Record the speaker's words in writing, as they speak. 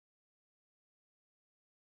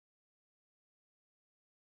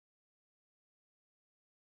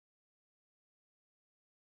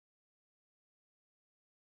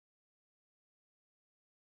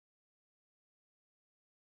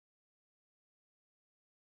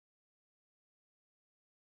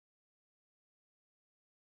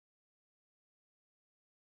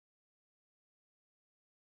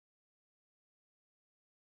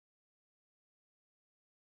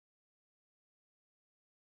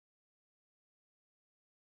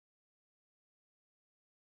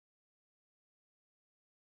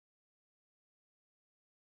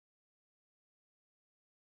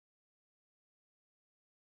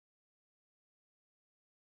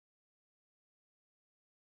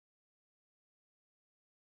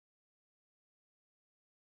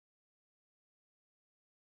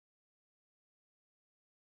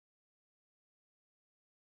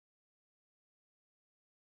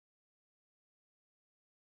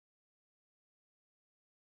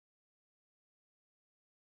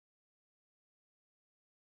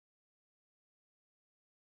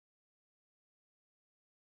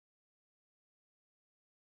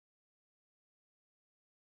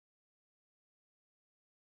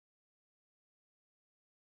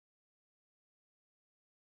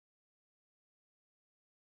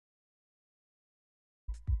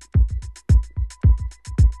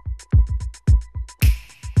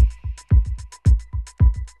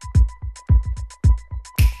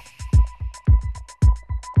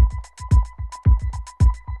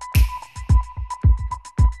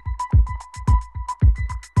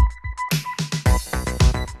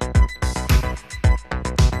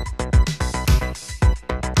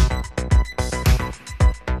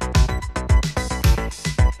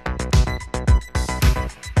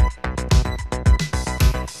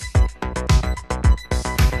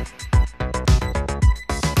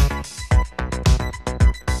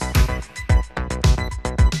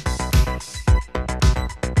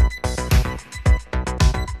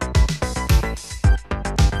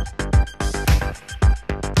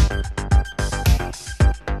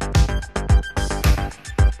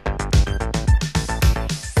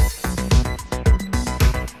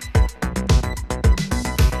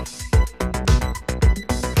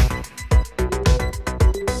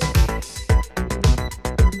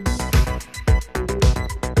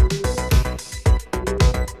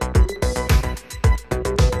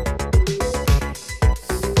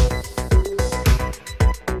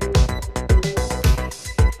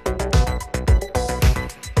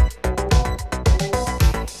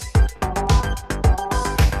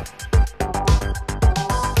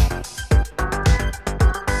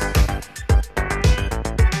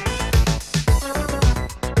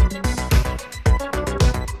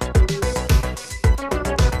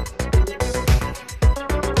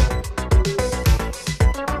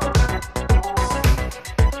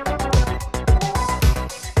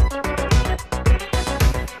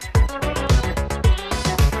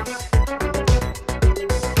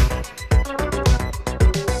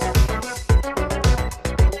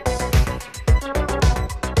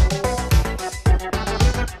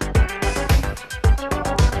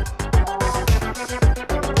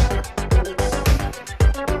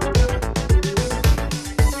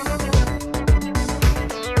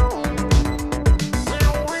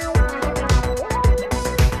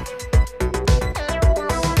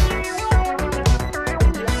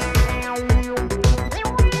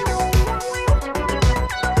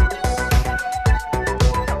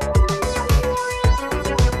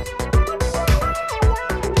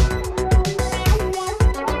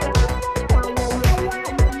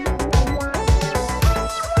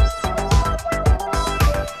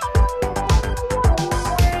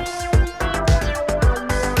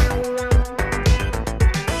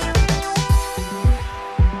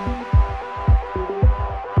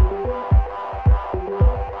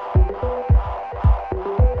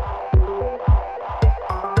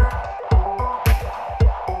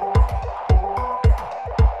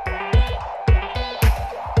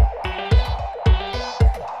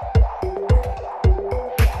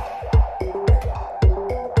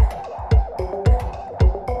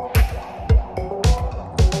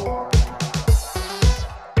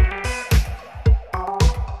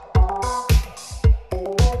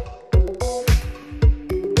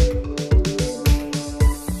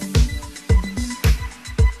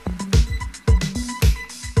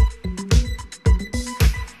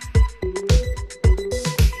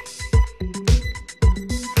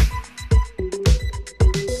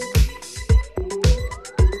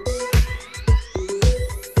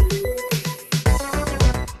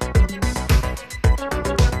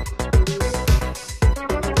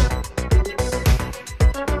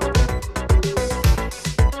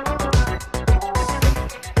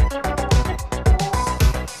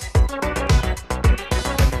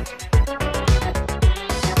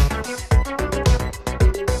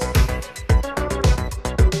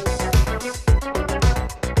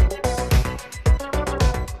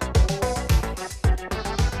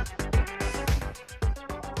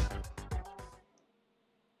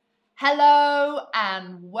Hello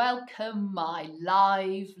and welcome my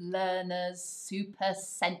live learners, super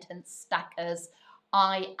sentence stackers.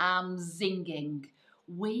 I am zinging.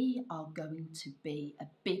 We are going to be a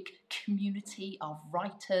big community of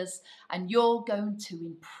writers and you're going to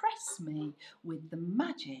impress me with the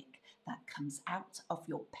magic that comes out of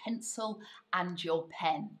your pencil and your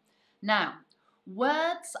pen. Now,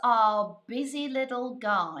 words are busy little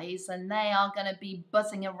guys and they are going to be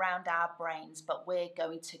buzzing around our brains, but we're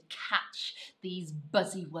going to catch these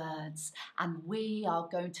buzzy words and we are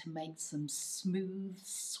going to make some smooth,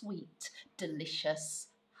 sweet, delicious,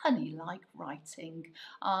 honey-like writing.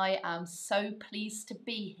 I am so pleased to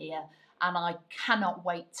be here and I cannot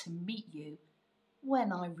wait to meet you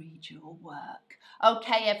when I read your work.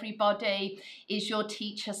 Okay, everybody, is your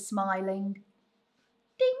teacher smiling?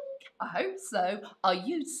 Ding! I hope so. Are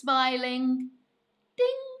you smiling? Ding!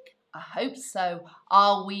 I hope so.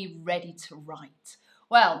 Are we ready to write?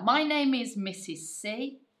 Well, my name is Mrs.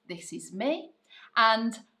 C. This is me,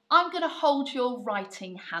 and I'm going to hold your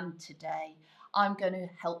writing hand today. I'm going to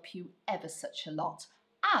help you ever such a lot,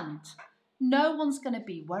 and no one's going to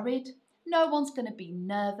be worried. No one's going to be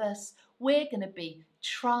nervous. We're going to be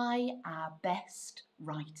try our best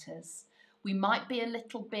writers. We might be a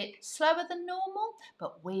little bit slower than normal,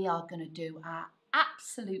 but we are going to do our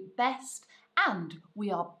absolute best, and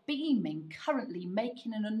we are beaming, currently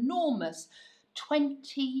making an enormous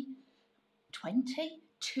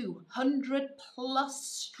 200 plus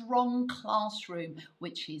strong classroom,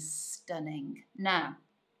 which is stunning. Now,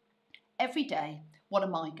 every day, what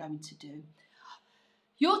am I going to do?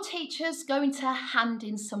 Your teacher's going to hand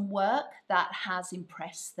in some work that has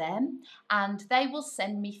impressed them, and they will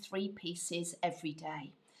send me 3 pieces every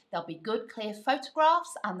day. They'll be good, clear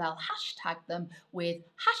photographs, and they'll hashtag them with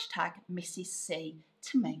hashtag Mrs. C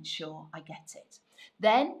to make sure I get it.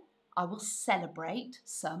 Then I will celebrate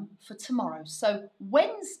some for tomorrow. So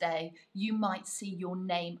Wednesday, you might see your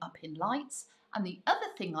name up in lights. And the other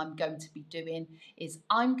thing I'm going to be doing is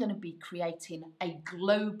I'm going to be creating a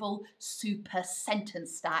global super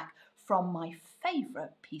sentence stack from my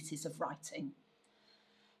favourite pieces of writing.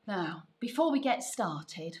 Now, before we get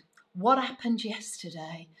started, what happened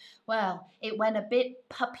yesterday? Well, it went a bit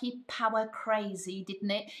puppy power crazy,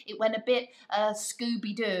 didn't it? It went a bit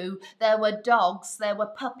Scooby-Doo. There were dogs, there were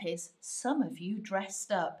puppies. Some of you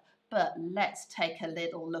dressed up. But let's take a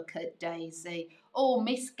little look at Daisy. Oh,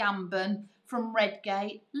 Miss Gambon from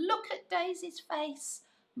Redgate. Look at Daisy's face.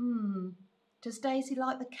 Does Daisy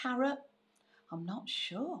like the carrot? I'm not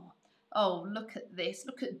sure. Oh, look at this.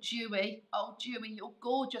 Look at Dewey. Oh, Dewey, you're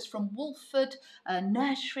gorgeous, from Wolford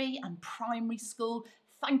Nursery and Primary School.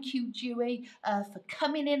 Thank you, Dewey, for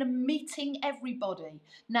coming in and meeting everybody.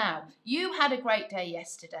 Now, you had a great day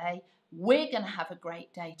yesterday. We're going to have a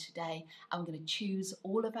great day today. I'm going to choose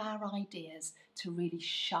all of our ideas to really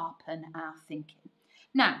sharpen our thinking.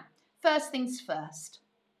 Now, first things first.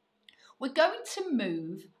 We're going to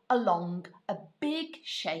move along a big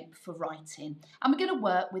shape for writing, and we're going to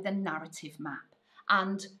work with a narrative map.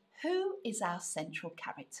 And who is our central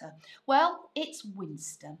character? Well, it's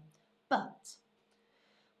Winston, but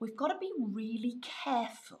we've got to be really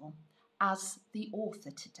careful as the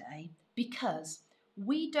author today, because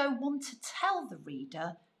we don't want to tell the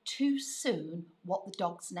reader too soon what the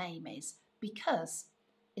dog's name is, because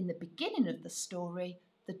in the beginning of the story,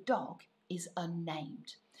 the dog is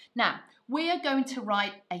unnamed. Now, we are going to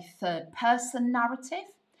write a third-person narrative,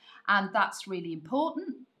 and that's really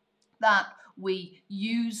important that we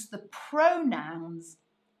use the pronouns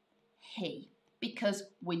he, because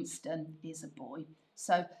Winston is a boy.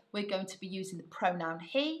 So we're going to be using the pronoun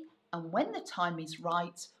he, and when the time is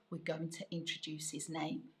right, we're going to introduce his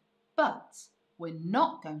name. But we're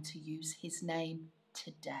not going to use his name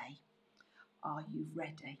today. Are you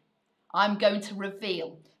ready? I'm going to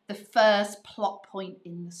reveal the first plot point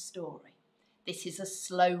in the story. This is a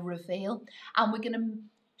slow reveal, and we're going to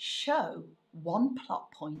show one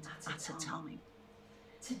plot point at a time.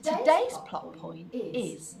 Today's plot point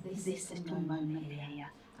is this little moment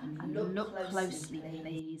here. And look closely,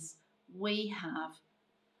 please. We have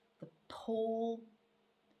the poor,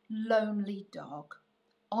 lonely dog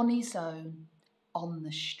on his own on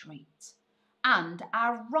the street. And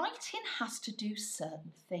our writing has to do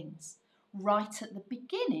certain things. Right at the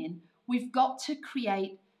beginning, we've got to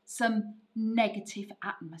create some negative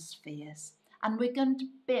atmospheres, and we're going to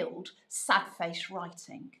build sad face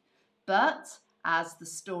writing. But as the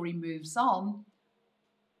story moves on,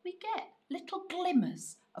 we get little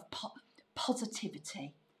glimmers of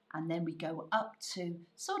positivity, and then we go up to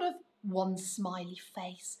sort of 1 smiley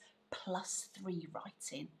face plus 3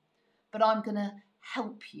 writing. But I'm going to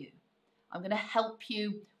help you. I'm going to help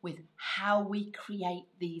you with how we create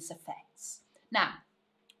these effects. Now,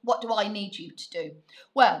 what do I need you to do?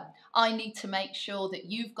 Well, I need to make sure that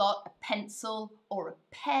you've got a pencil or a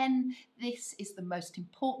pen. This is the most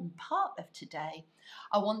important part of today.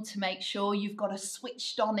 I want to make sure you've got a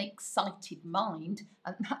switched on, excited mind,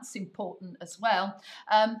 and that's important as well.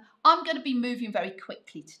 I'm going to be moving very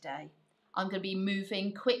quickly today. I'm going to be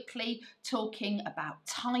moving quickly, talking about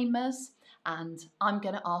timers, and I'm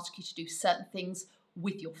going to ask you to do certain things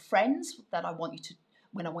with your friends that I want you to,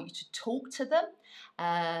 when I want you to talk to them.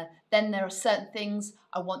 Then there are certain things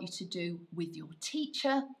I want you to do with your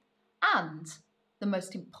teacher. And the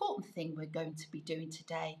most important thing we're going to be doing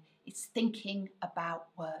today is thinking about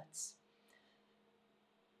words.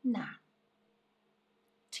 Now,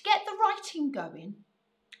 to get the writing going,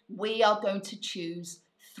 we are going to choose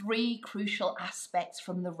 3 crucial aspects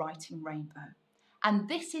from the writing rainbow. And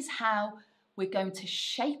this is how we're going to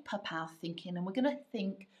shape up our thinking and we're going to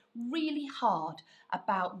think really hard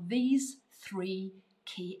about these 3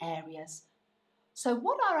 key areas. So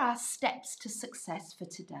what are our steps to success for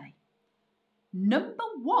today? Number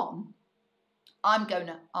 1, I'm going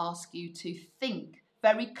to ask you to think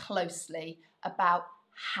very closely about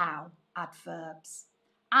how adverbs.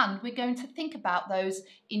 And we're going to think about those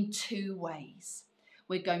in 2 ways.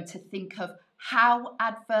 We're going to think of how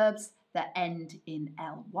adverbs that end in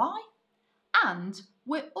ly, and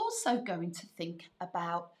we're also going to think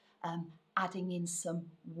about adding in some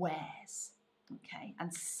wheres. Okay,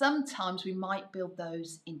 and sometimes we might build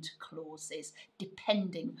those into clauses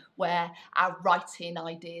depending where our writing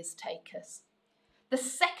ideas take us. The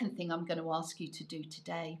second thing I'm going to ask you to do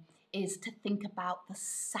today is to think about the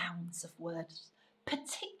sounds of words,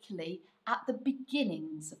 particularly at the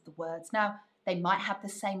beginnings of the words. Now, they might have the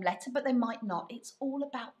same letter, but they might not. It's all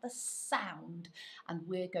about the sound, and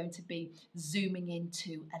we're going to be zooming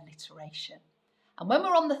into alliteration. And when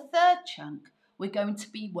we're on the 3rd chunk, we're going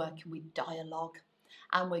to be working with dialogue,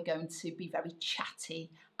 and we're going to be very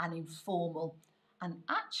chatty and informal. And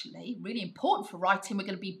actually, really important for writing, we're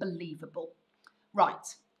going to be believable. Right,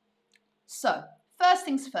 so first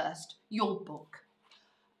things first, your book.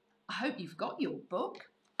 I hope you've got your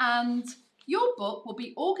book, and your book will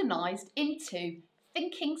be organised into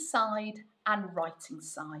thinking side and writing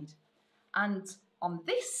side. And on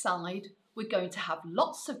this side, we're going to have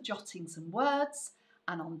lots of jottings and words,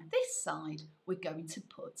 and on this side, we're going to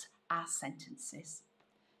put our sentences.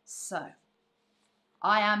 So,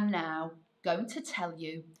 I am now going to tell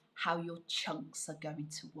you how your chunks are going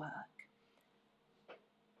to work.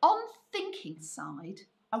 On thinking side,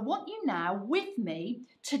 I want you now with me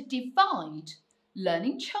to divide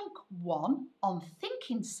learning chunk 1 on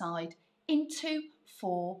thinking side into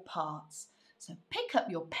 4 parts. So pick up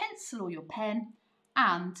your pencil or your pen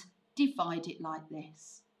and divide it like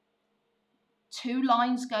this. 2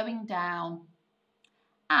 lines going down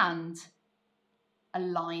and a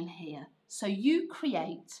line here. So you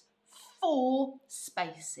create 4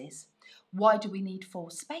 spaces. Why do we need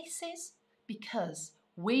 4 spaces? Because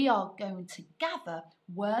we are going to gather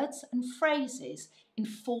words and phrases in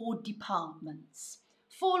 4 departments,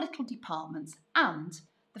 4 little departments. And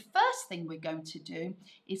the first thing we're going to do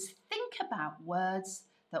is think about words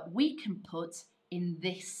that we can put in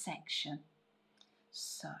this section.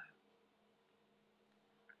 So,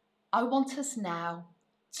 I want us now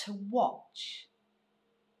to watch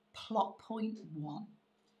plot point 1.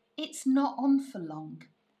 It's not on for long,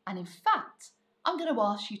 and in fact, I'm going to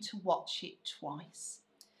ask you to watch it twice.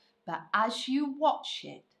 But as you watch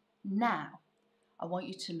it now, I want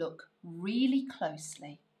you to look really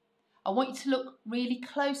closely. I want you to look really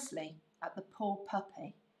closely at the poor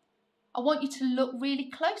puppy. I want you to look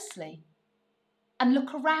really closely and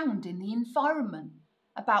look around in the environment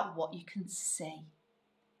about what you can see.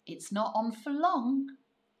 It's not on for long.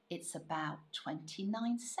 It's about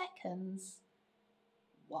 29 seconds.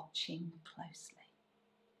 Watching closely.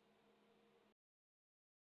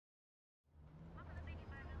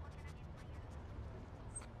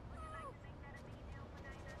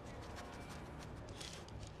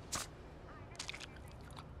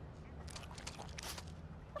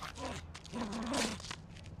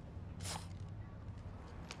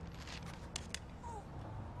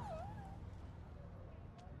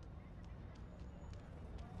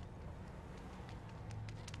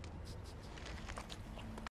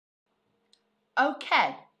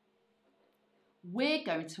 Okay, we're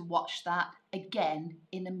going to watch that again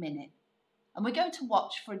in a minute, and we're going to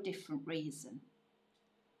watch for a different reason.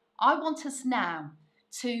 I want us now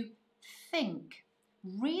to think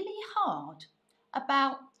really hard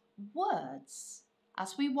about words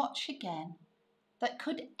as we watch again that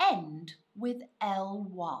could end with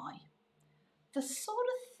ly. The sort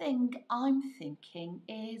of thing I'm thinking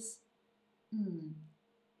is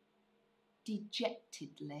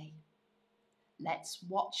dejectedly. Let's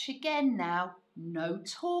watch again now. No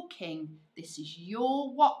talking. This is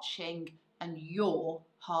your watching and your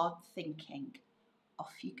hard thinking.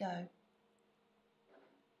 Off you go.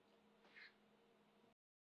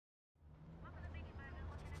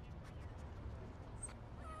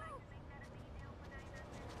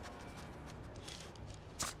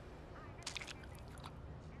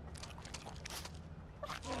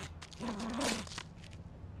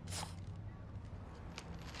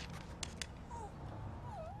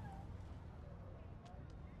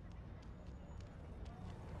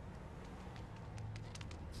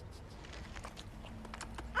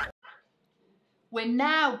 We're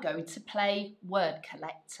now going to play word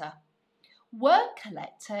collector. Word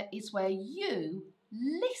collector is where you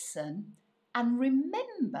listen and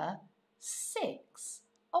remember 6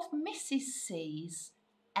 of Mrs. C's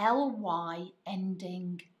ly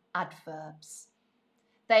ending adverbs.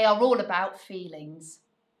 They are all about feelings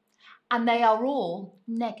and they are all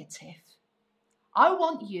negative. I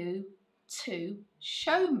want you to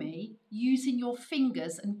show me using your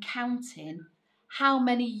fingers and counting how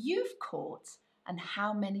many you've caught and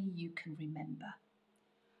how many you can remember.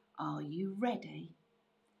 Are you ready?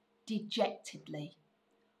 Dejectedly,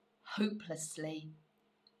 hopelessly,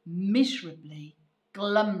 miserably,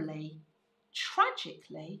 glumly,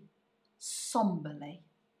 tragically, somberly.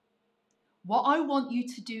 What I want you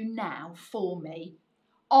to do now for me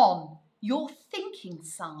on your thinking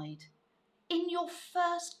side, in your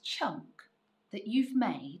first chunk that you've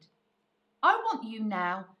made, I want you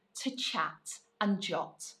now to chat and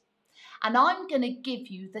jot. And I'm going to give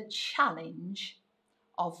you the challenge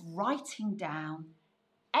of writing down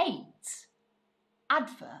 8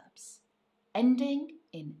 adverbs ending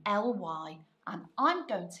in ly, and I'm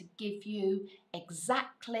going to give you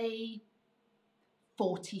exactly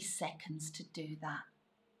 40 seconds to do that.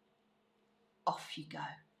 Off you go.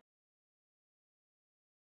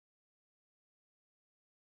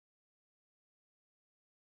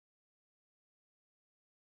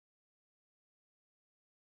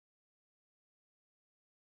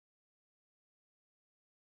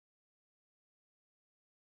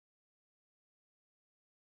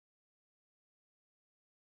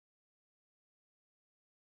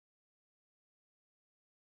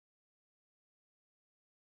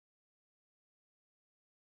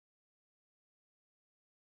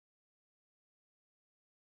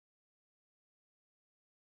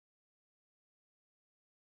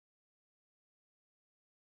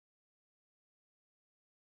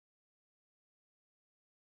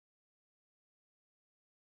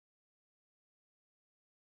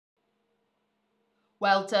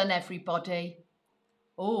 Well done, everybody.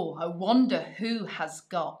 Oh, I wonder who has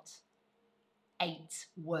got 8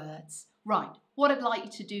 words. Right, what I'd like you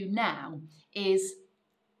to do now is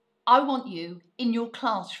I want you in your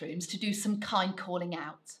classrooms to do some kind calling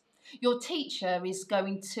out. Your teacher is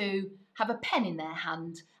going to have a pen in their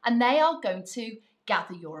hand and they are going to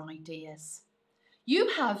gather your ideas. You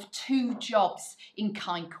have 2 jobs in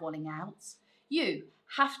kind calling out. You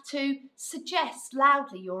have to suggest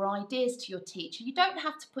loudly your ideas to your teacher. You don't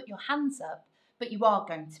have to put your hands up, but you are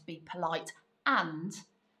going to be polite. And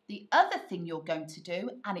the other thing you're going to do,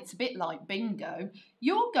 and it's a bit like bingo,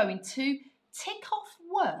 you're going to tick off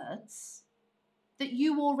words that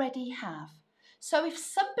you already have. So if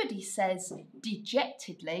somebody says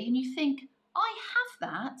dejectedly and you think, I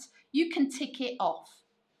have that, you can tick it off.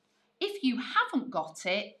 If you haven't got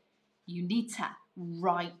it, you need to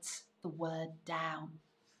write the word down.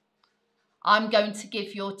 I'm going to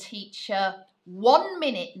give your teacher 1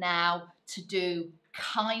 minute now to do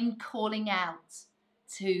kind calling out,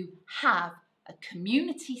 to have a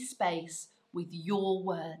community space with your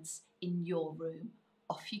words in your room.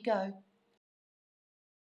 Off you go.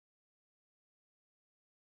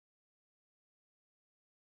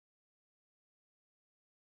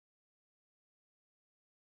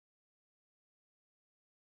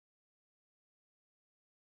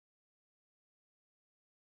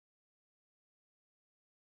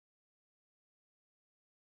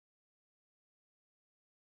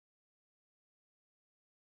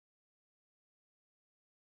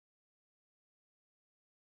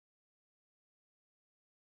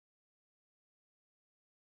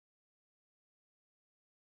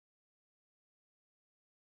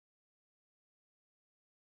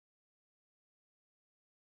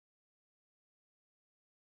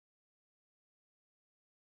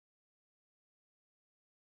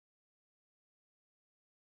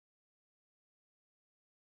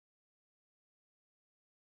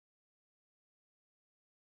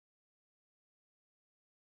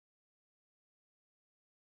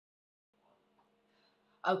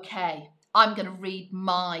 Okay, I'm going to read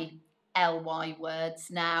my ly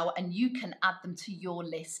words now and you can add them to your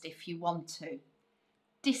list if you want to.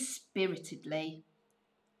 Dispiritedly,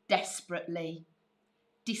 desperately,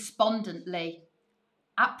 despondently,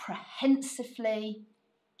 apprehensively,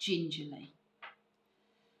 gingerly.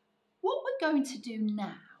 What we're going to do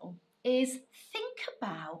now is think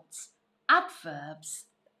about adverbs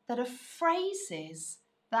that are phrases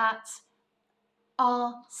that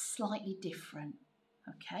are slightly different.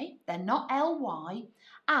 Okay, they're not ly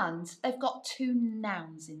and they've got 2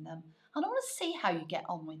 nouns in them. And I want to see how you get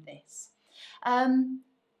on with this. I'm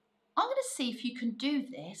going to see if you can do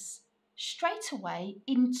this straight away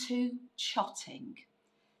into chotting.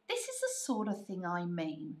 This is the sort of thing I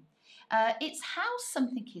mean. It's how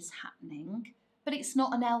something is happening, but it's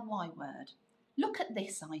not an ly word. Look at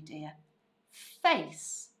this idea.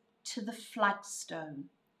 face to the flagstone.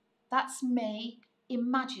 That's me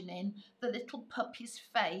imagining the little puppy's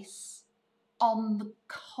face on the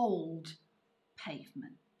cold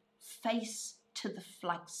pavement, face to the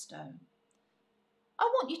flagstone. I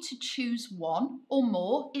want you to choose one or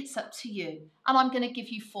more, it's up to you. And I'm going to give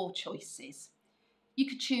you 4 choices. You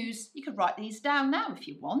could write these down now if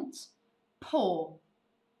you want. Paw,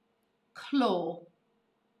 claw,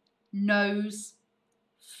 nose,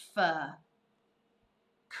 fur.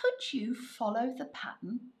 Could you follow the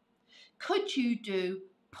pattern? Could you do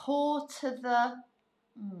paw to the, I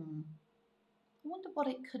wonder what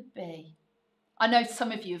it could be. I know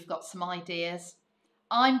some of you have got some ideas.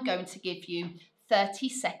 I'm going to give you 30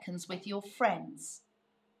 seconds with your friends.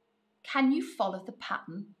 Can you follow the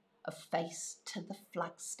pattern of face to the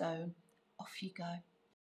flagstone? Off you go.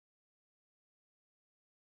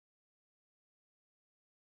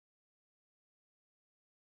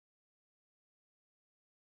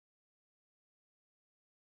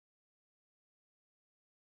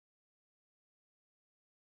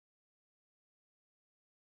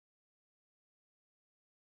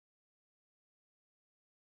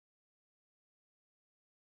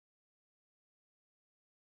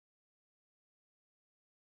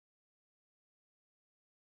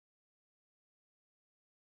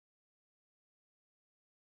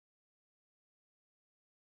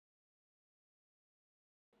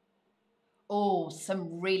 Oh,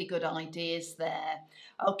 some really good ideas there.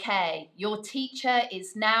 Okay, your teacher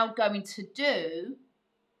is now going to do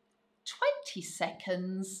 20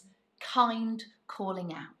 seconds kind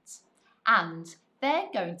calling out. And they're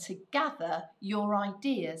going to gather your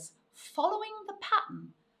ideas following the pattern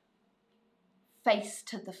face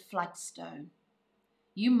to the flagstone.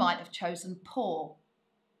 You might have chosen paw.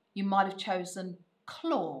 You might have chosen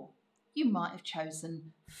claw. You might have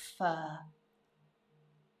chosen fur.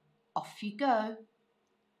 Off you go.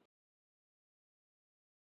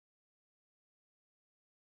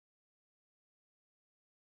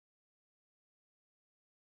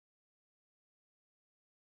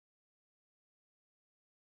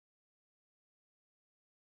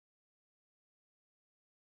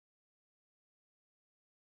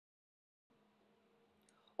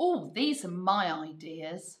 Oh, these are my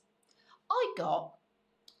ideas. I got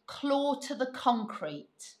claw to the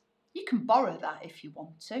concrete. You can borrow that if you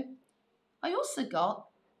want to. I also got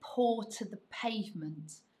paw to the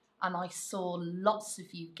pavement, and I saw lots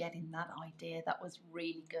of you getting that idea. That was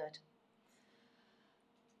really good.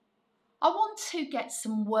 I want to get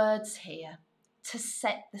some words here to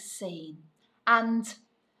set the scene, and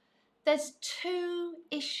there's 2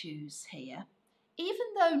 issues here. Even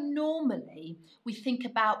though normally we think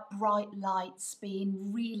about bright lights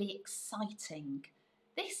being really exciting,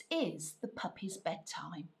 this is the puppy's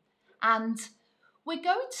bedtime. And we're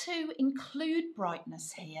going to include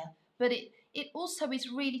brightness here, but it also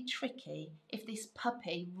is really tricky if this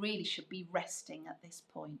puppy really should be resting at this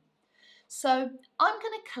point. So I'm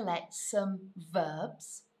going to collect some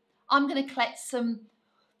verbs. I'm going to collect some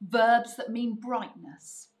verbs that mean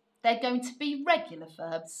brightness. They're going to be regular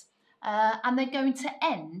verbs and they're going to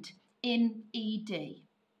end in ed.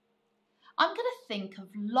 I'm going to think of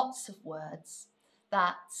lots of words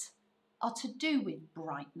that are to do with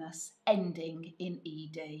brightness ending in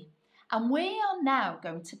ed. And we are now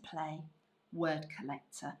going to play word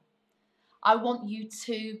collector. I want you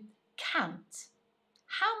to count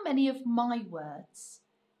how many of my words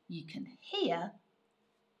you can hear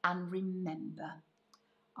and remember.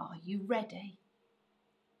 Are you ready?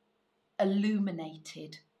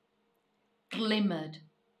 Illuminated, glimmered,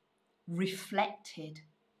 reflected,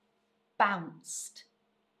 bounced,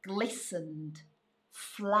 glistened,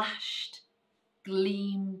 flashed,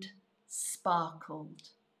 gleamed, sparkled.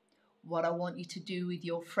 What I want you to do with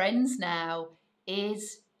your friends now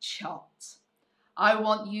is chat. I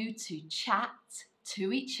want you to chat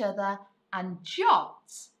to each other and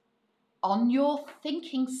jot on your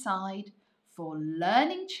thinking side for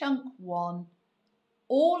learning chunk 1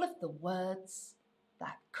 all of the words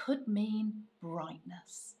that could mean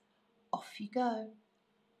brightness. Off you go.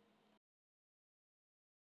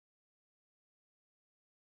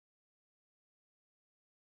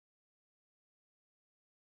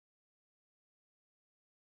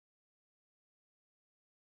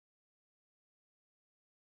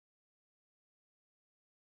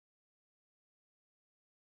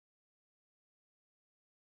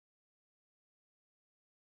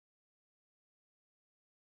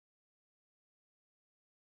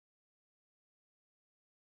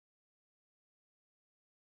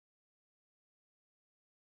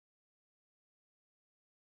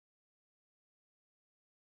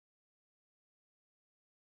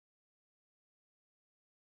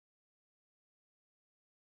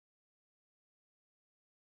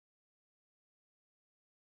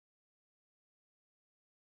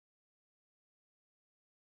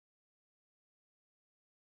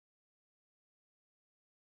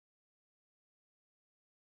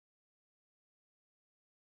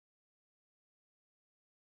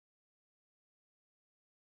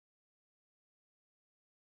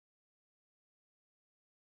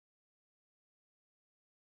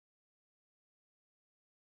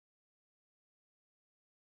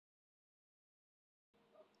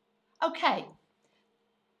 Okay,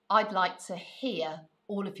 I'd like to hear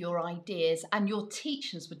all of your ideas, and your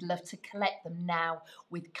teachers would love to collect them now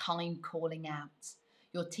with kind calling out.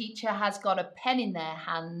 Your teacher has got a pen in their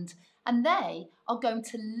hand and they are going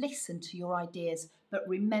to listen to your ideas. But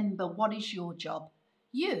remember, what is your job?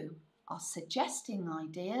 You are suggesting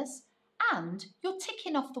ideas and you're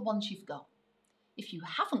ticking off the ones you've got. If you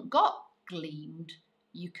haven't got gleamed,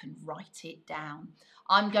 you can write it down.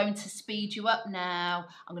 I'm going to speed you up now.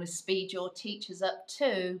 I'm going to speed your teachers up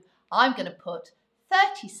too. I'm going to put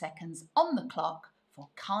 30 seconds on the clock for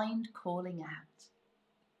kind calling out.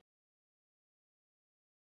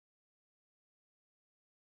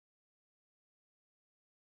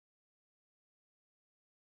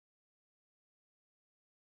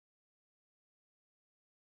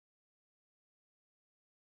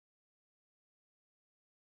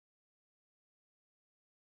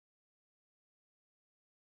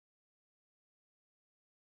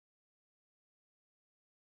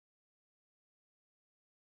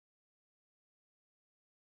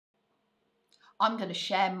 I'm going to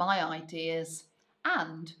share my ideas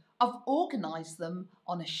and I've organised them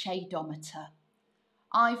on a shadometer.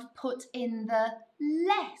 I've put in the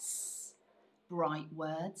less bright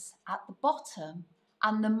words at the bottom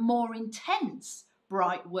and the more intense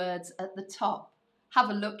bright words at the top. Have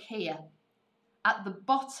a look here. At the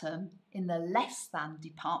bottom, in the less than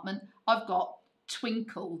department, I've got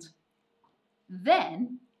twinkled.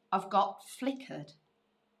 Then I've got flickered.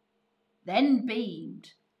 Then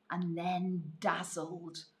beamed. And then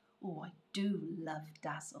dazzled. Oh, I do love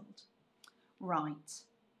dazzled. Right.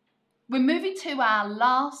 We're moving to our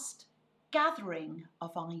last gathering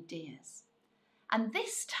of ideas. And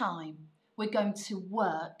this time we're going to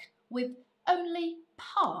work with only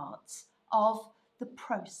parts of the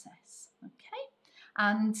process, okay?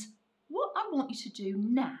 And what I want you to do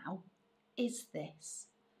now is this.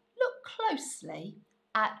 Look closely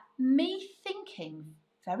at me thinking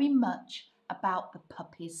very much about the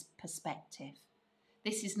puppy's perspective.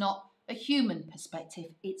 This is not a human perspective,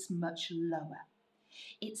 it's much lower.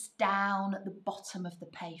 It's down at the bottom of the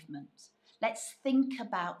pavement. Let's think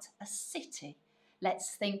about a city.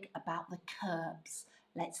 Let's think about the curbs.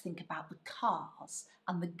 Let's think about the cars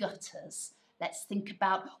and the gutters. Let's think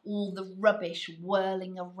about all the rubbish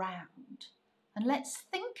whirling around. And let's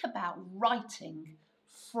think about writing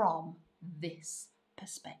from this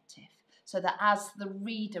perspective so that as the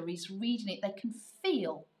reader is reading it, they can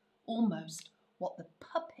feel almost what the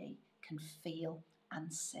puppy can feel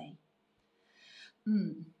and see.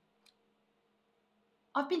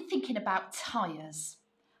 I've been thinking about tyres,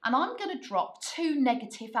 and I'm going to drop 2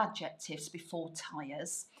 negative adjectives before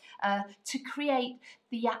tyres to create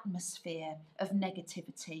the atmosphere of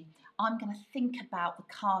negativity. I'm going to think about the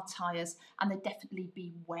car tyres, and they'd definitely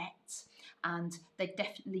be wet and they'd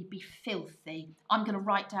definitely be filthy. I'm going to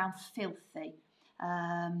write down filthy.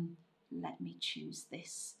 Let me choose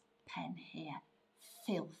this pen here.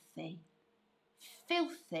 Filthy.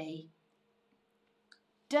 Filthy.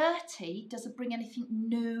 Dirty doesn't bring anything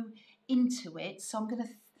new into it, so I'm going to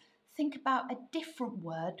think about a different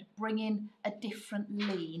word, bringing a different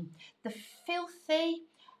lean. The filthy,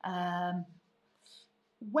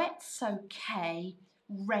 wet's okay,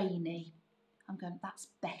 rainy. That's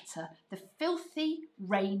better. The filthy,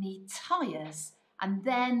 rainy tyres. And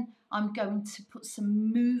then I'm going to put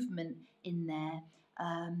some movement in there.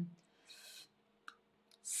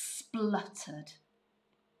 Spluttered.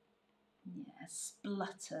 Yeah,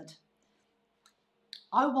 spluttered.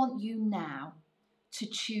 I want you now to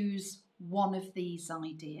choose one of these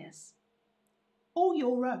ideas, or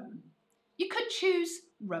your own. You could choose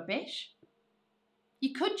rubbish.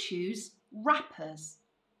 You could choose wrappers.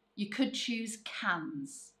 You could choose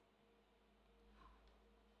cans.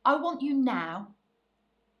 I want you now,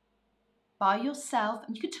 by yourself,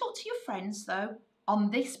 and you can talk to your friends though,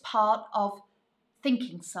 on this part of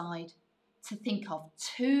thinking side, to think of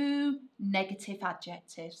 2 negative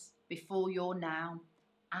adjectives before your noun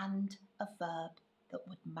and a verb that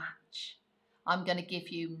would match. I'm going to give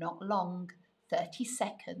you not long, 30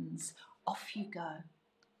 seconds. Off you go.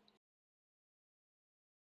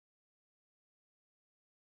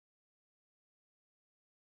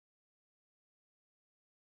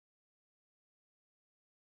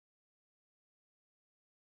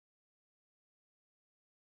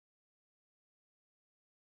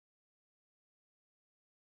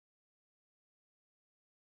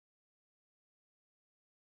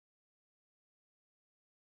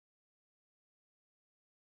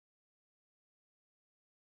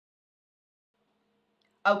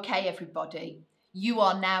 Okay, everybody, you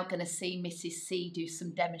are now going to see Mrs. C do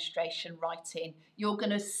some demonstration writing. You're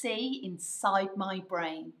going to see inside my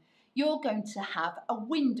brain. you're going to have a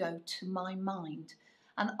window to my mind,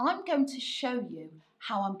 and I'm going to show you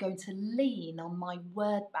how I'm going to lean on my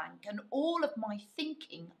word bank and all of my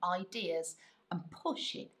thinking ideas and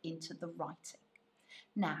push it into the writing.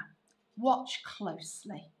 Now, watch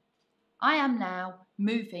closely. I am now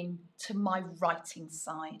moving to my writing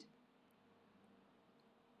side.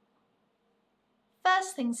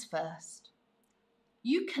 First things first,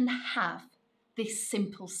 you can have this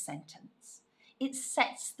simple sentence. It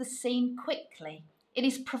sets the scene quickly. It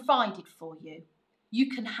is provided for you. You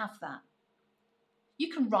can have that.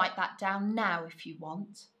 You can write that down now if you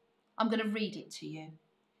want. I'm going to read it to you.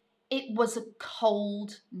 It was a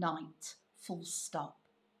cold night, full stop.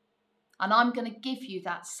 And I'm going to give you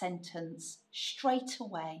that sentence straight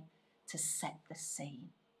away to set the scene.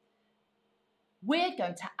 We're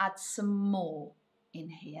going to add some more in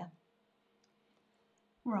here.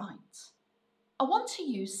 Right. I want to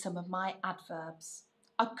use some of my adverbs.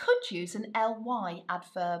 I could use an ly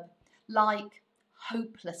adverb like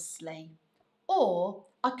hopelessly, or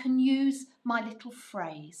I can use my little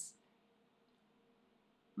phrase,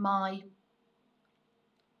 my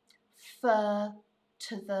fur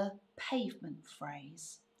to the pavement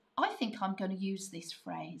phrase. I think I'm going to use this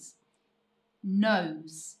phrase,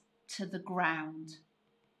 nose to the ground.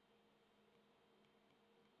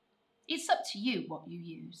 It's up to you what you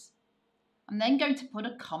use. I'm then going to put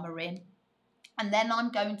a comma in, and then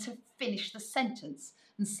I'm going to finish the sentence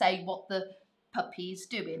and say what the puppy is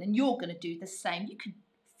doing, and you're going to do the same. You can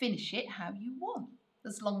finish it how you want,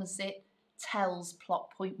 as long as it tells plot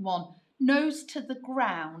point 1. Nose to the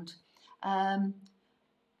ground.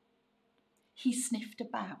 He sniffed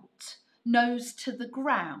about. Nose to the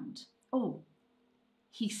ground. Oh,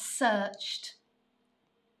 he searched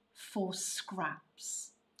for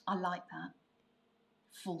scraps. I like that.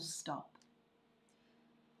 Full stop.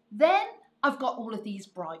 Then I've got all of these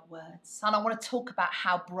bright words, and I want to talk about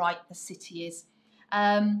how bright the city is.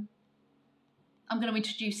 I'm going to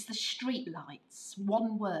introduce the street lights.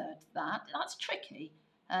 One word, that's tricky.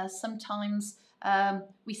 Sometimes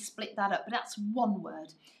we split that up, but that's one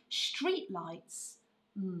word. Street lights,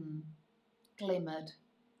 glimmered.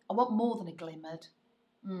 I want more than a glimmered.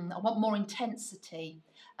 I want more intensity.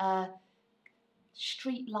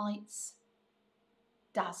 Street lights,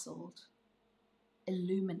 dazzled.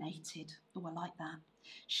 Illuminated. Oh, I like that.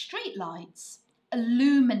 Street lights,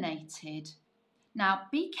 illuminated. Now,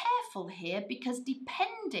 be careful here, because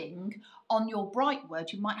depending on your bright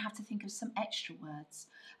word, you might have to think of some extra words.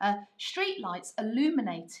 Street lights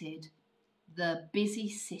illuminated the busy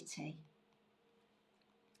city.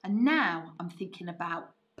 And now I'm thinking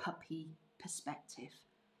about puppy perspective.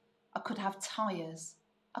 I could have tyres.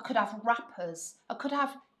 I could have wrappers. I could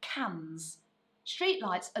have cans.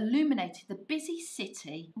 Streetlights illuminated the busy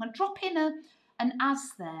city. I'm going to drop in an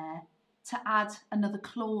as there to add another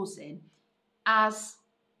clause in. As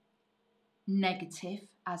negative,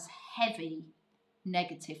 as heavy,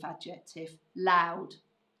 negative adjective, loud,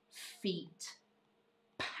 feet,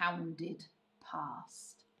 pounded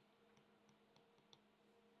past.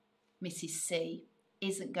 Mrs. C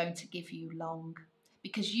isn't going to give you long,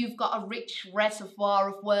 because you've got a rich reservoir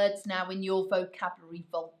of words now in your vocabulary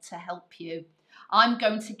vault to help you. I'm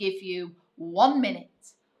going to give you 1 minute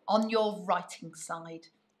on your writing side.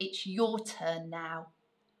 It's your turn now.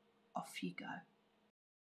 Off you go.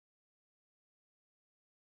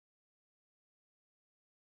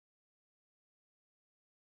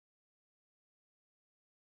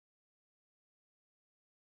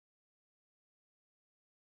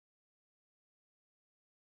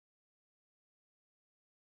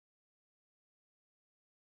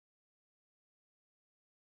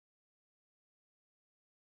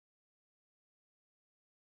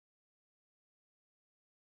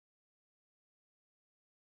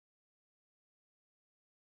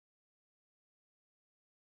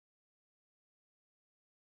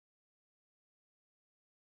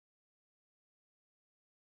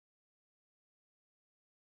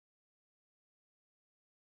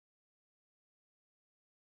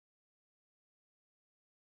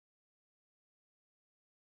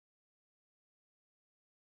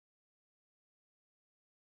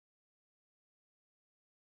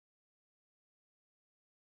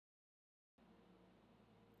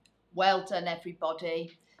 Well done,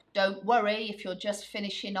 everybody. Don't worry if you're just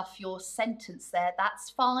finishing off your sentence there,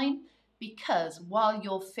 that's fine, because while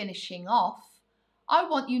you're finishing off, I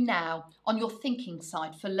want you now on your thinking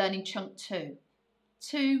side for learning chunk 2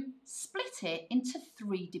 to split it into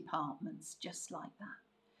 3 departments, just like that.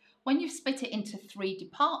 When you've split it into 3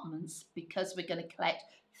 departments, because we're going to collect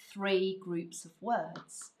 3 groups of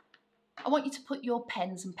words, I want you to put your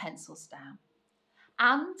pens and pencils down.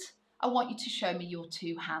 And I want you to show me your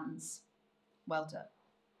two hands. Well done.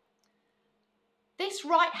 This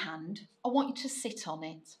right hand, I want you to sit on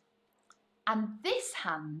it. And this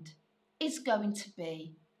hand is going to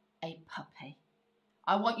be a puppy.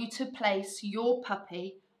 I want you to place your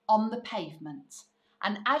puppy on the pavement.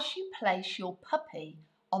 And as you place your puppy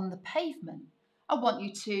on the pavement, I want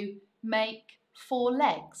you to make 4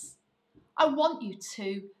 legs. I want you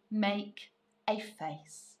to make a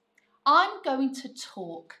face. I'm going to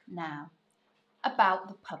talk now about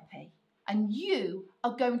the puppy, and you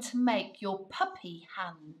are going to make your puppy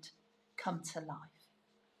hand come to life.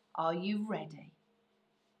 Are you ready?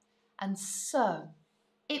 And so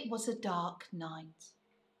it was a dark night,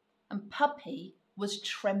 and Puppy was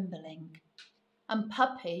trembling, and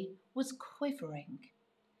Puppy was quivering.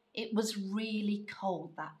 It was really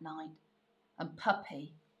cold that night, and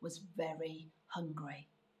Puppy was very hungry.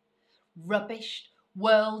 Rubbish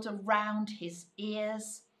whirled around his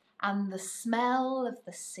ears, and the smell of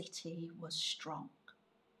the city was strong.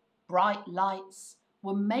 Bright lights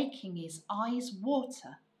were making his eyes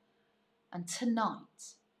water, and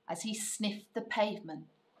tonight, as he sniffed the pavement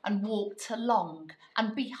and walked along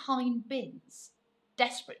and behind bins,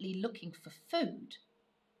 desperately looking for food,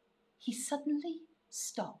 he suddenly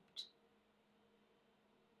stopped.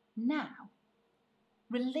 Now,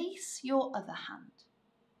 release your other hand.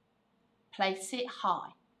 Place it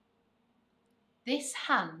high. This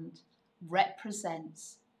hand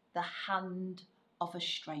represents the hand of a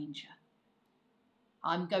stranger.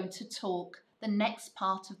 I'm going to talk the next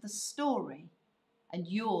part of the story, and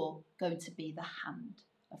you're going to be the hand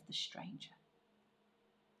of the stranger.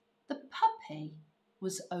 The puppy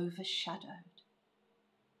was overshadowed,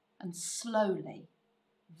 and slowly,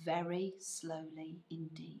 very slowly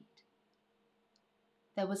indeed,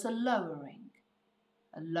 there was a lowering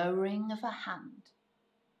of a hand.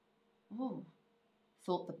 Ooh,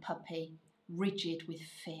 thought the puppy, rigid with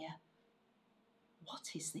fear. What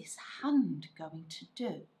is this hand going to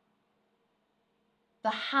do? The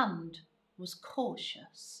hand was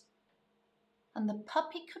cautious, and the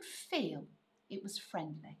puppy could feel it was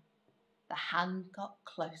friendly. The hand got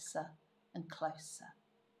closer and closer,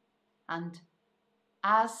 and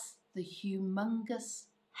as the humongous,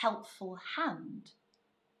 helpful hand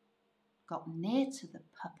got near to the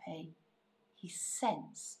puppy, he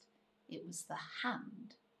sensed it was the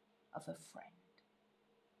hand of a friend.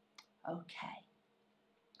 Okay,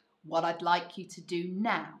 what I'd like you to do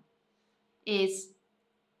now is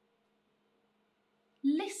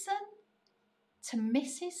listen to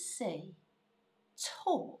Mrs. C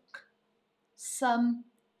talk some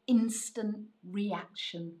instant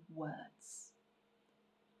reaction words.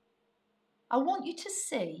 I want you to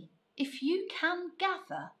see if you can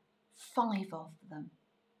gather 5 of them.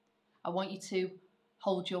 I want you to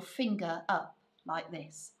hold your finger up like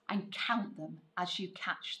this and count them as you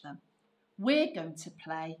catch them. We're going to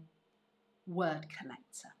play word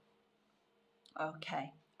collector.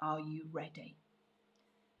 Okay, are you ready?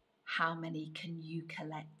 How many can you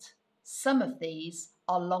collect? Some of these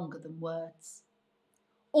are longer than words.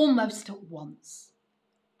 Almost at once,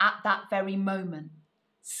 at that very moment,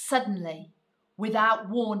 suddenly, without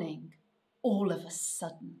warning, all of a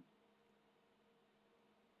sudden.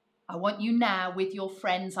 I want you now, with your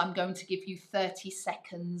friends, I'm going to give you 30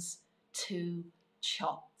 seconds to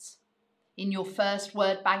chot. In your first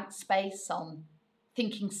word bank space on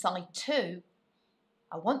thinking side 2,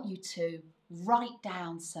 I want you to write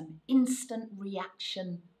down some instant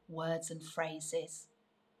reaction words and phrases.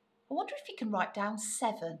 I wonder if you can write down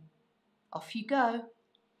 7. Off you go.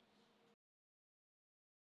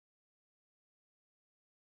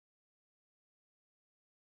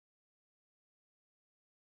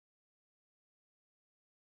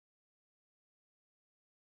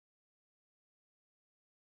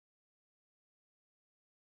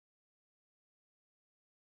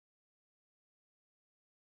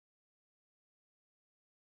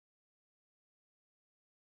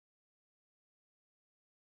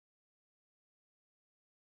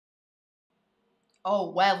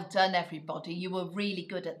 Oh, well done, everybody. You were really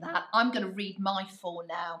good at that. I'm going to read my 4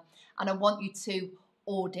 now, and I want you to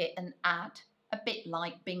audit and add, a bit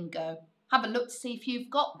like bingo. Have a look to see if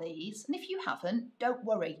you've got these, and if you haven't, don't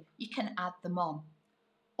worry, you can add them on.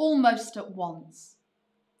 Almost at once,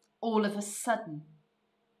 all of a sudden,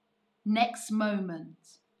 next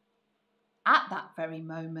moment, at that very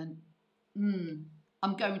moment.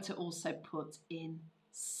 I'm going to also put in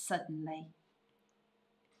suddenly.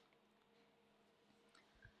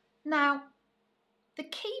 Now, the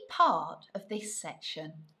key part of this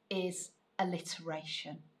section is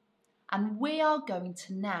alliteration, and we are going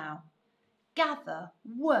to now gather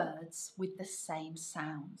words with the same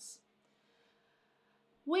sounds.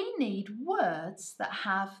 we need words that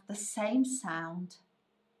have the same sound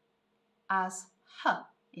as h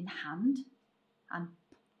in hand and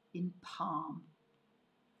p in palm.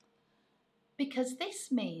 Because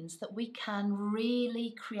this means that we can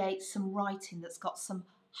really create some writing that's got some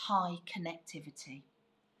high connectivity.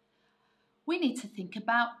 We need to think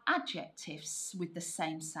about adjectives with the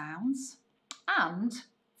same sounds and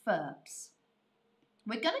verbs.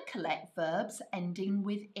 We're going to collect verbs ending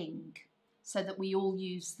with ing so that we all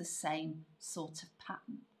use the same sort of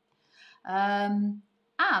pattern.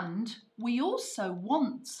 And we also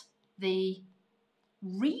want the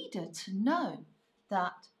reader to know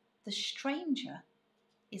that the stranger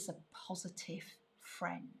is a positive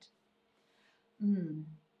friend.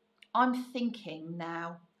 I'm thinking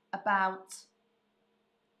now about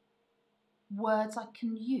words I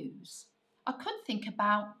can use. I could think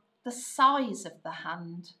about the size of the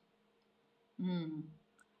hand.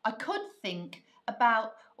 I could think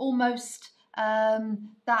about almost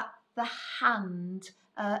that the hand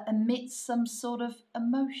emits some sort of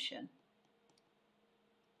emotion.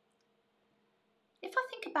 If I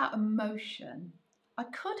think about emotion, I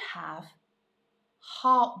could have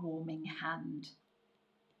heartwarming hand.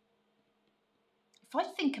 If I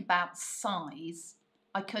think about size,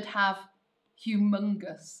 I could have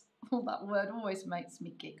humongous. Oh, that word always makes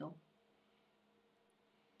me giggle.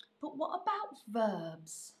 But what about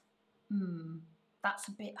verbs? That's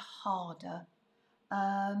a bit harder.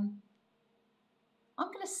 I'm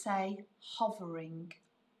going to say hovering.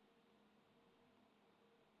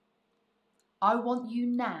 I want you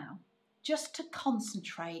now just to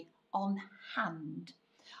concentrate on hand.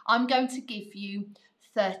 I'm going to give you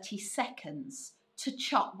 30 seconds to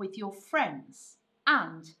chat with your friends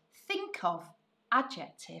and think of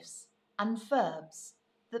adjectives and verbs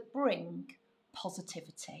that bring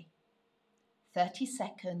positivity. 30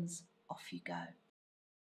 seconds, off you go.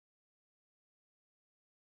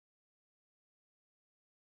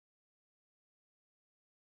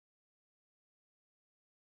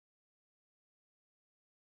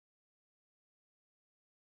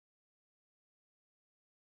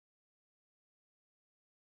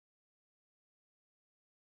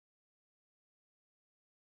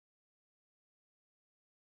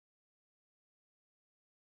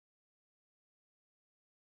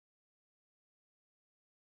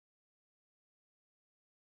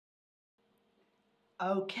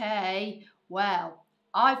 Okay, well,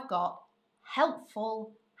 I've got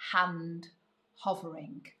helpful hand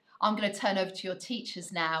hovering. I'm going to turn over to your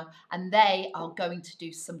teachers now and they are going to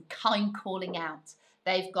do some kind calling out.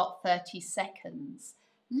 They've got 30 seconds.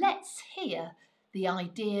 Let's hear the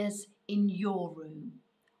ideas in your room.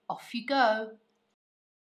 Off you go.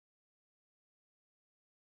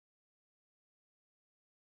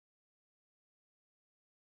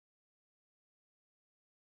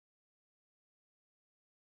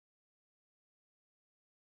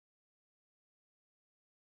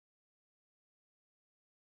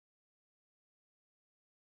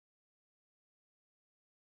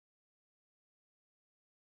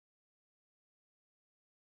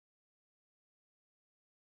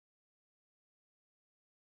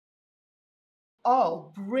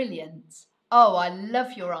 Oh, brilliant. Oh, I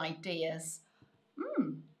love your ideas.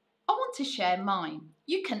 I want to share mine.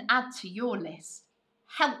 You can add to your list.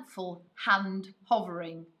 Helpful hand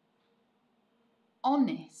hovering.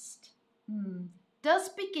 Honest. Does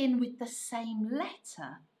begin with the same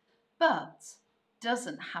letter, but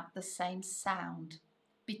doesn't have the same sound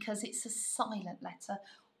because it's a silent letter.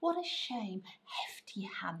 What a shame. Hefty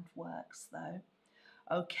hand works though.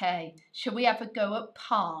 Okay, shall we have a go at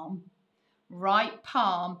palm? Right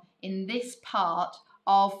palm in this part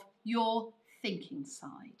of your thinking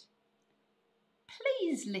side.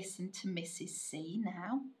 Please listen to Mrs. C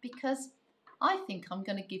now because I think I'm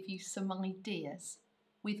going to give you some ideas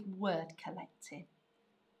with word collecting.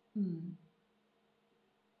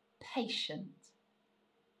 Patient,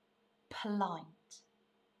 polite,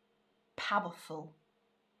 powerful,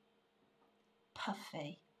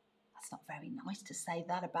 puffy. That's not very nice to say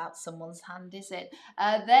that about someone's hand, is it?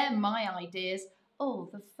 They're my ideas. Oh,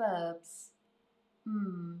 the verbs.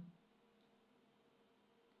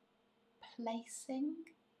 Placing.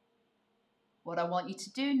 What I want you to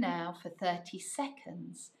do now for 30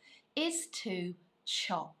 seconds is to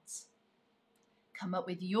chat. Come up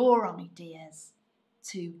with your ideas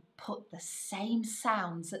to put the same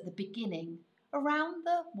sounds at the beginning around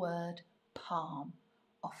the word palm.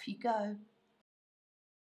 Off you go.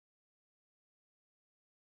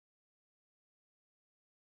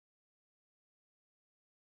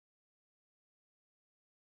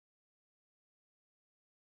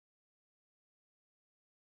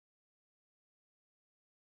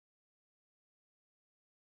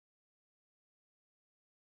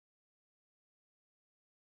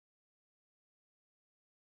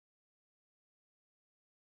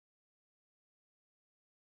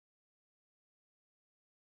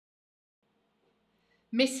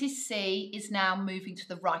 Mrs. C is now moving to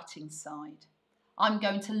the writing side. I'm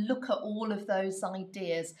going to look at all of those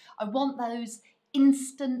ideas. I want those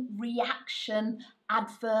instant reaction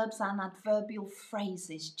adverbs and adverbial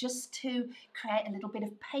phrases just to create a little bit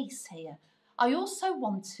of pace here. I also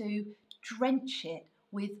want to drench it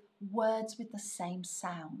with words with the same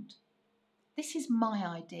sound. This is my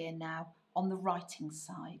idea now on the writing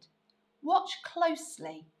side. Watch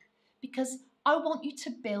closely because I want you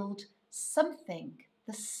to build something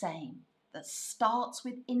the same that starts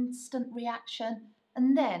with instant reaction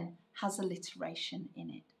and then has alliteration in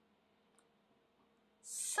it.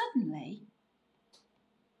 Suddenly,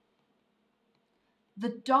 the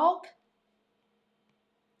dog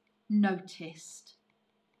noticed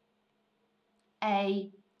a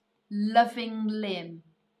loving limb.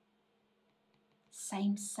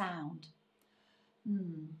 Same sound.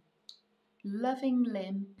 Loving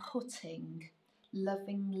limb putting,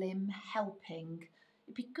 loving limb helping.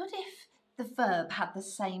 It'd be good if the verb had the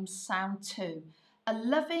same sound too. A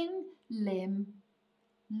loving limb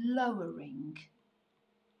lowering.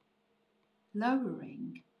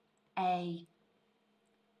 Lowering a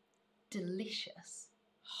delicious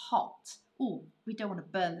hot. Oh, we don't want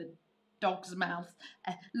to burn the dog's mouth.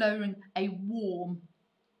 Lowering a warm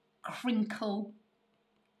crinkle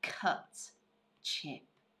cut chip.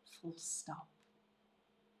 Full stop.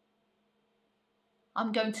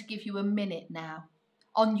 I'm going to give you a minute now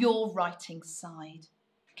on your writing side.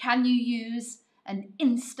 Can you use an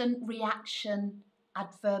instant reaction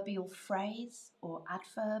adverbial phrase or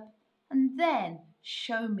adverb? And then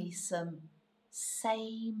show me some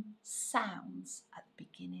same sounds at the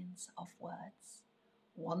beginnings of words.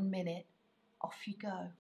 1 minute, off you go.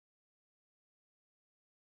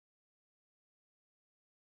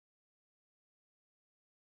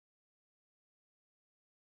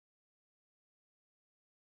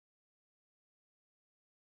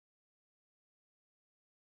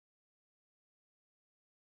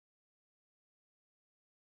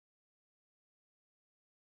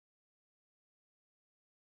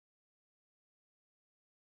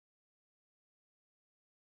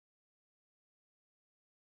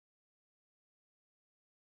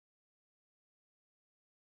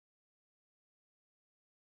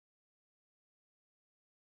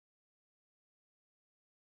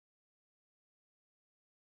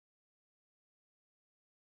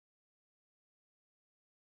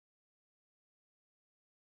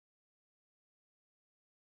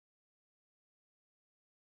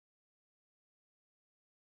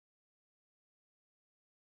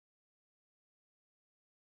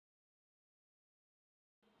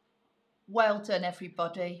 Well done,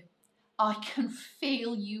 everybody. I can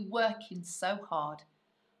feel you working so hard.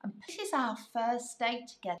 And this is our first day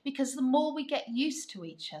together because the more we get used to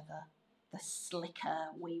each other, the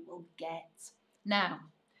slicker we will get. Now,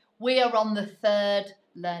 we are on the third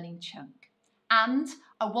learning chunk, and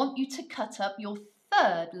I want you to cut up your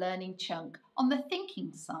third learning chunk on the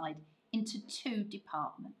thinking side into 2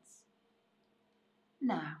 departments.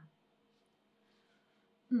 Now,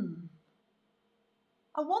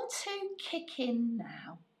 I want to kick in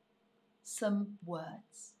now some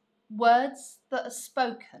words. Words that are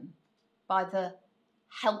spoken by the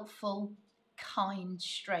helpful, kind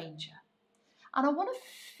stranger. And I want to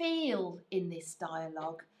feel in this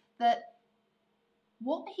dialogue that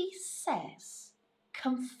what he says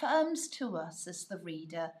confirms to us as the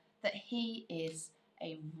reader that he is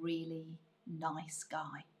a really nice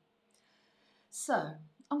guy. So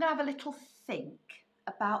I'm going to have a little think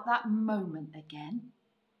about that moment again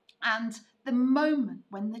and the moment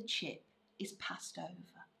when the chip is passed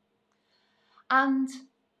over. And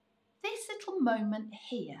this little moment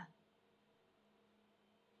here,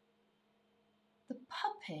 the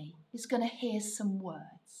puppy is going to hear some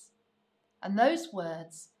words, and those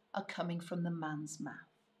words are coming from the man's mouth.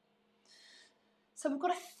 So we've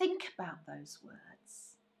got to think about those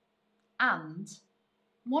words. And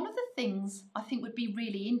one of the things I think would be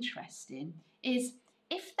really interesting is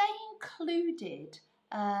if they included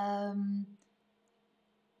in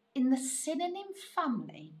the synonym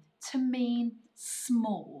family to mean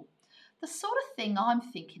small. The sort of thing I'm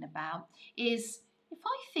thinking about is if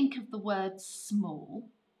I think of the word small,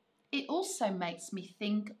 it also makes me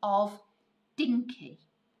think of dinky.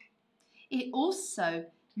 It also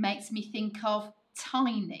makes me think of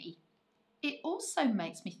tiny. It also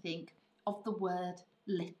makes me think of the word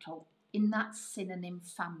little in that synonym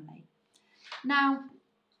family. Now,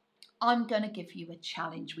 I'm going to give you a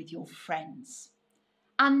challenge with your friends.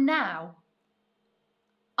 And now,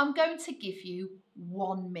 I'm going to give you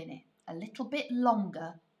 1 minute, a little bit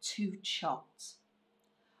longer to chat.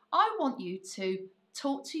 I want you to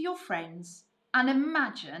talk to your friends and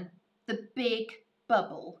imagine the big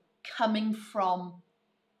bubble coming from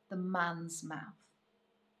the man's mouth.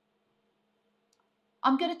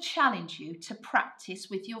 I'm going to challenge you to practice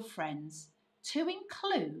with your friends to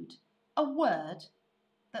include a word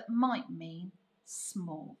that might mean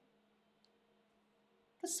small.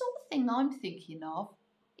 The sort of thing I'm thinking of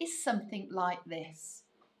is something like this.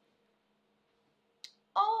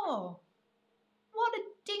 Oh, what a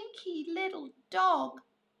dinky little dog.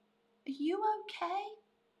 Are you okay?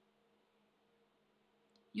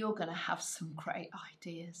 You're going to have some great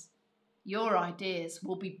ideas. Your ideas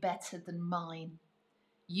will be better than mine.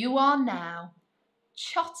 You are now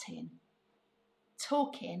chotting,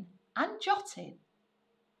 talking and jotting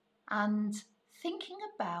and thinking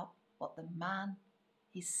about what the man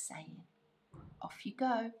is saying. Off you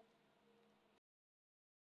go.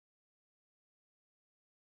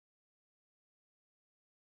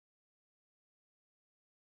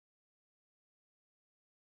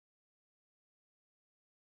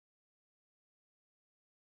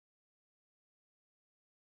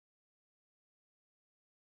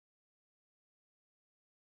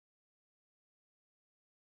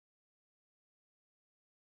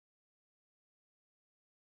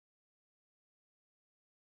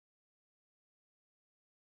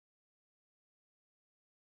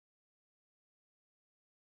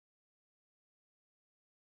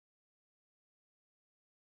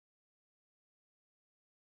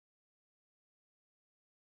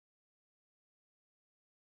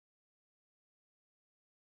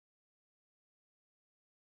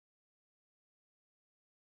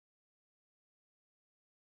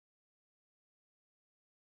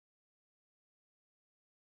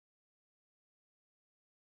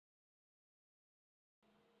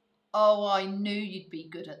 Oh, I knew you'd be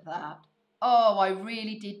good at that. Oh, I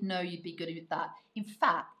really did know you'd be good at that. In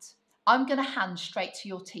fact, I'm going to hand straight to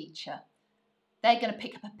your teacher. They're going to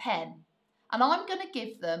pick up a pen and I'm going to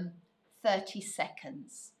give them 30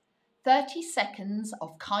 seconds. 30 seconds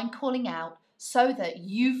of kind calling out so that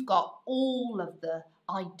you've got all of the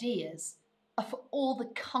ideas of all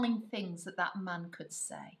the kind things that that man could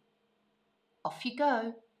say. Off you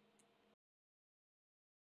go.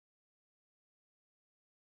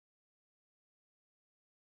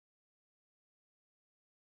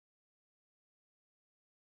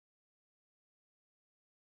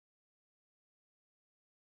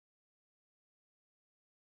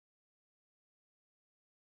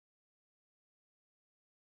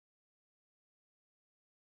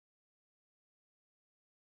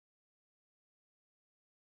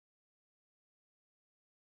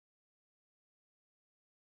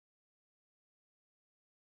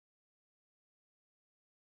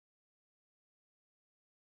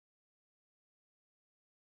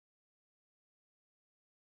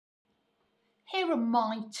 Here are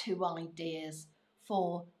my 2 ideas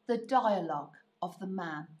for the dialogue of the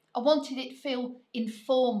man. I wanted it to feel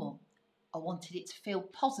informal. I wanted it to feel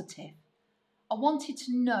positive. I wanted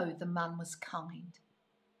to know the man was kind.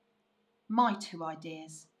 My 2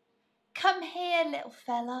 ideas. Come here, little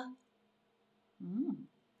fella.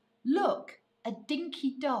 Look, a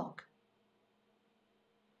dinky dog.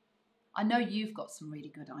 I know you've got some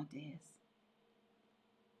really good ideas.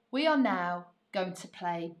 We are now going to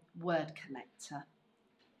play word collector.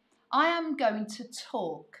 I am going to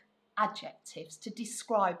talk adjectives to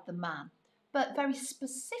describe the man, but very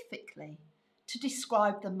specifically to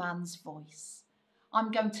describe the man's voice.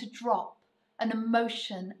 I'm going to drop an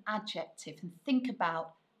emotion adjective and think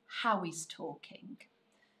about how he's talking.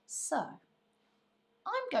 So,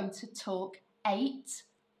 I'm going to talk 8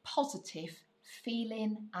 positive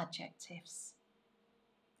feeling adjectives.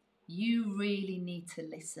 You really need to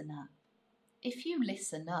listen up. If you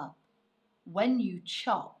listen up, when you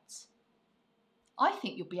chot, I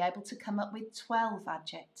think you'll be able to come up with 12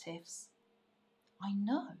 adjectives. I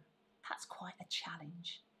know, that's quite a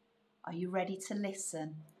challenge. Are you ready to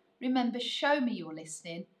listen? Remember, show me you're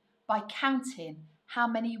listening by counting how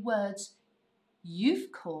many words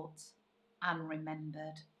you've caught and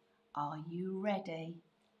remembered. Are you ready?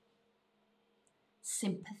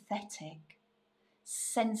 Sympathetic,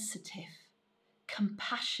 sensitive,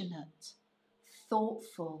 compassionate,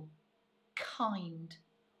 thoughtful, kind,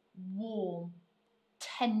 warm,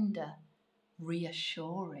 tender,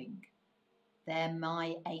 reassuring. They're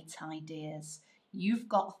my 8 ideas. You've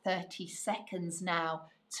got 30 seconds now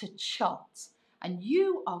to chot, and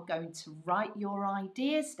you are going to write your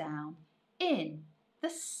ideas down in the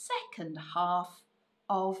second half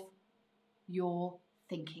of your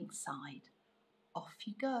thinking side. Off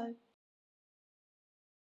you go.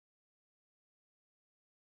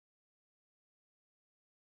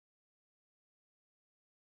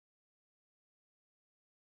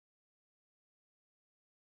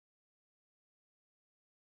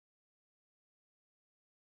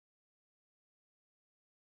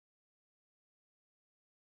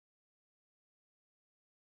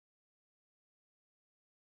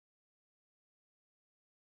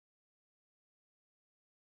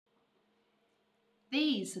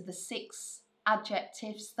 These are the 6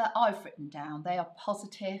 adjectives that I've written down. They are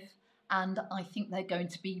positive and I think they're going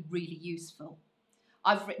to be really useful.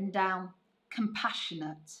 I've written down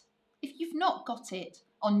compassionate. If you've not got it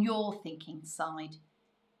on your thinking side,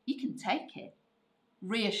 you can take it.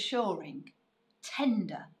 Reassuring,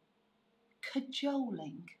 tender,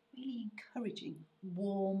 cajoling, really encouraging,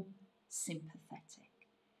 warm, sympathetic.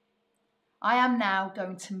 I am now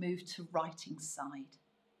going to move to writing side,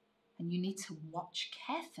 and you need to watch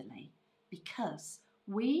carefully because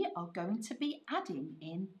we are going to be adding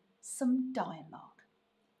in some dialogue.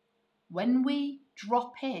 When we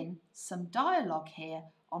drop in some dialogue here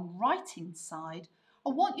on writing side, I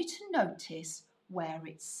want you to notice where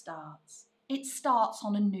it starts. It starts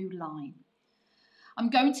on a new line. I'm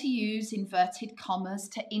going to use inverted commas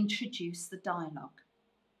to introduce the dialogue.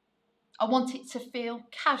 I want it to feel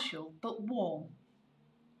casual but warm.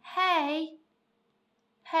 Hey,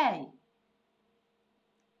 hey,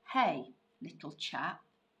 hey, little chap.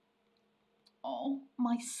 Oh,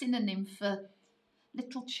 my synonym for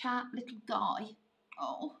little chap, little guy.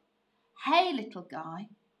 Oh, hey, little guy.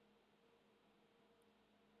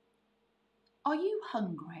 Are you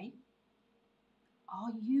hungry?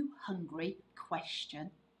 Are you hungry?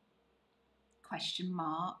 Question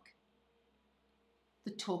mark.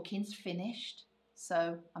 The talking's finished,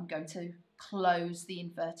 so I'm going to close the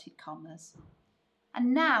inverted commas.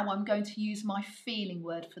 And now I'm going to use my feeling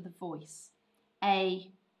word for the voice. A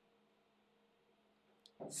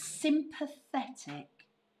sympathetic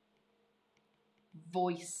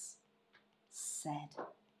voice said.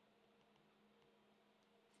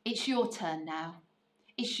 It's your turn now.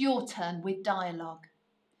 It's your turn with dialogue.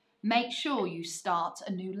 Make sure you start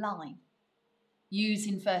a new line. Use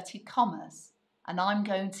inverted commas, and I'm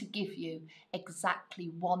going to give you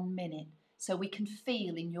exactly 1 minute so we can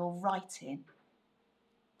feel in your writing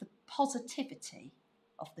the positivity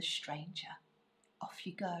of the stranger. Off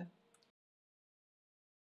you go.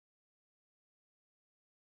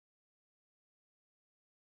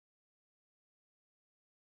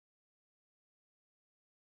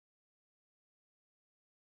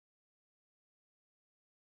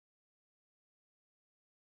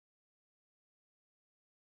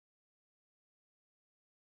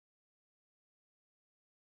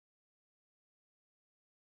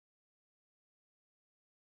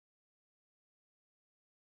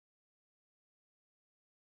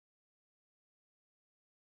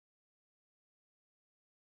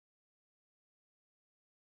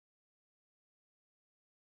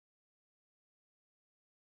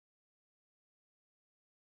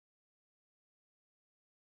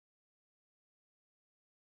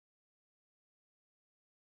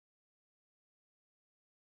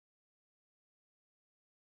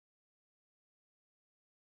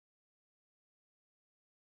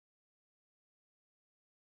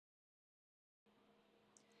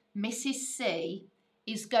 Mrs. C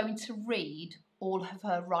is going to read all of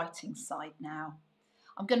her writing side now.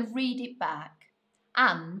 I'm going to read it back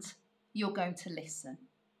and you're going to listen.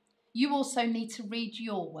 You also need to read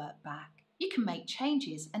your work back. You can make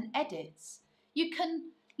changes and edits. You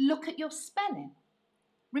can look at your spelling.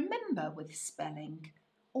 Remember with spelling,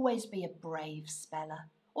 always be a brave speller.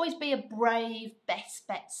 Always be a brave best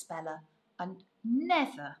bet speller and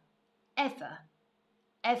never, ever,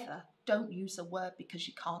 ever don't use a word because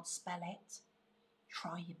you can't spell it.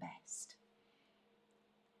 Try your best.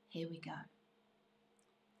 Here we go.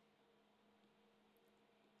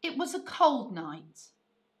 It was a cold night.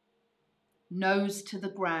 Nose to the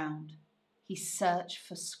ground, he searched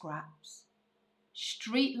for scraps.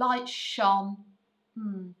 Street lights shone.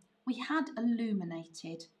 We had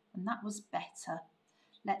illuminated, and that was better.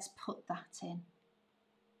 Let's put that in.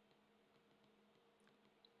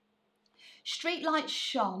 Street lights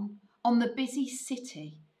shone on the busy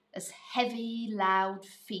city as heavy, loud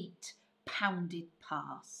feet pounded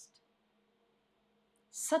past.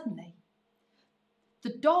 Suddenly, the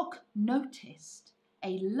dog noticed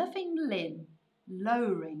a loving limb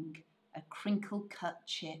lowering a crinkle-cut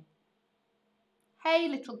chip. Hey,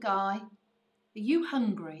 little guy, are you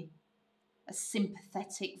hungry? A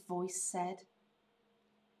sympathetic voice said.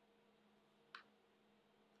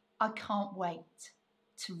 I can't wait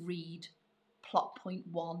to read plot point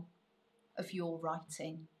 1 of your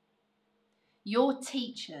writing. Your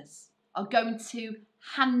teachers are going to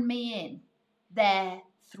hand me in their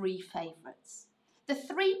 3 favourites, the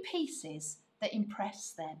 3 pieces that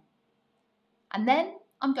impress them. And then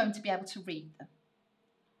I'm going to be able to read them.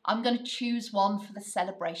 I'm going to choose one for the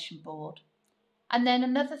celebration board and then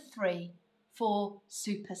another 3 for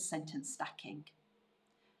super sentence stacking.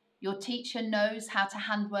 Your teacher knows how to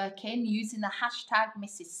handwork in using the hashtag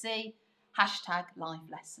Mrs. C, #live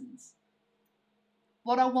lessons.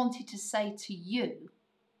 What I wanted to say to you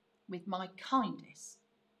with my kindest,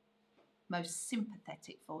 most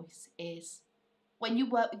sympathetic voice is, when you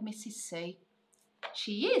work with Mrs. C,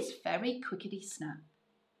 she is very quickety snap.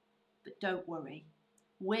 But don't worry,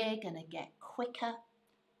 we're going to get quicker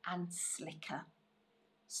and slicker.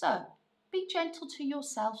 So be gentle to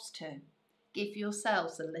yourselves too. Give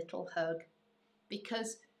yourselves a little hug,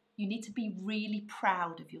 because you need to be really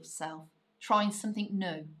proud of yourself, trying something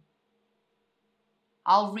new.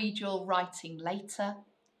 I'll read your writing later,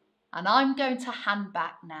 and I'm going to hand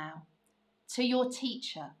back now to your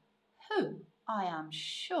teacher, who I am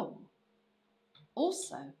sure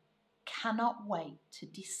also cannot wait to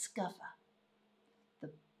discover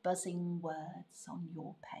the buzzing words on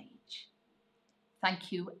your page.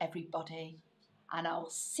 Thank you, everybody, and I'll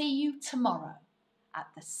see you tomorrow at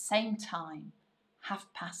the same time,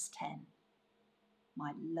 10:30,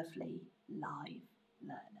 my lovely live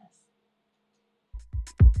learners.